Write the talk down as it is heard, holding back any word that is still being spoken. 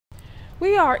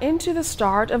We are into the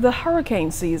start of the hurricane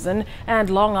season, and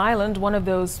Long Island, one of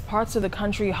those parts of the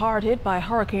country hard hit by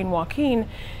Hurricane Joaquin,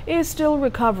 is still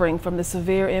recovering from the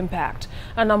severe impact.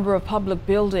 A number of public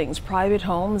buildings, private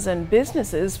homes, and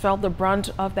businesses felt the brunt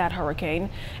of that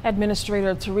hurricane.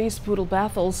 Administrator Therese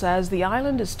Poodle-Bethel says the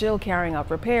island is still carrying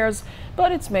out repairs,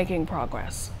 but it's making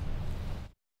progress.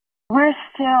 We're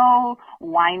still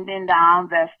winding down.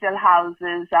 There's still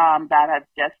houses that have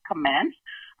just commenced.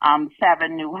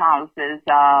 7 new houses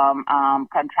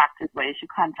contractors will issue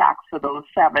contracts for those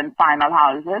 7 final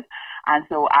houses. And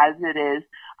so as it is,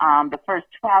 the first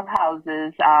 12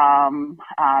 houses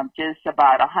just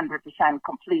about 100%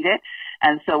 completed.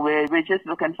 And so we're just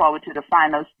looking forward to the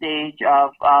final stage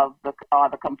of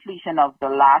the completion of the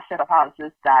last set of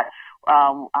houses that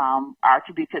are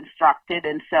to be constructed.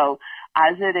 And so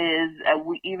as it is,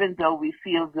 even though we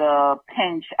feel the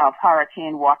pinch of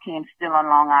Hurricane Joaquin still on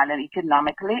Long Island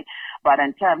economically, but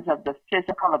in terms of the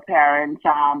physical appearance,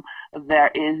 there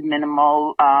is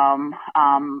minimal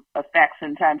effects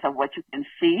in terms of what you can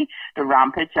see, the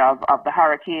rampage of the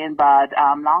hurricane. But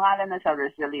Long Islanders are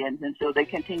resilient, and so they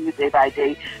continue day by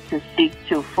day to seek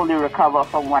to fully recover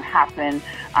from what happened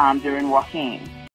during Joaquin.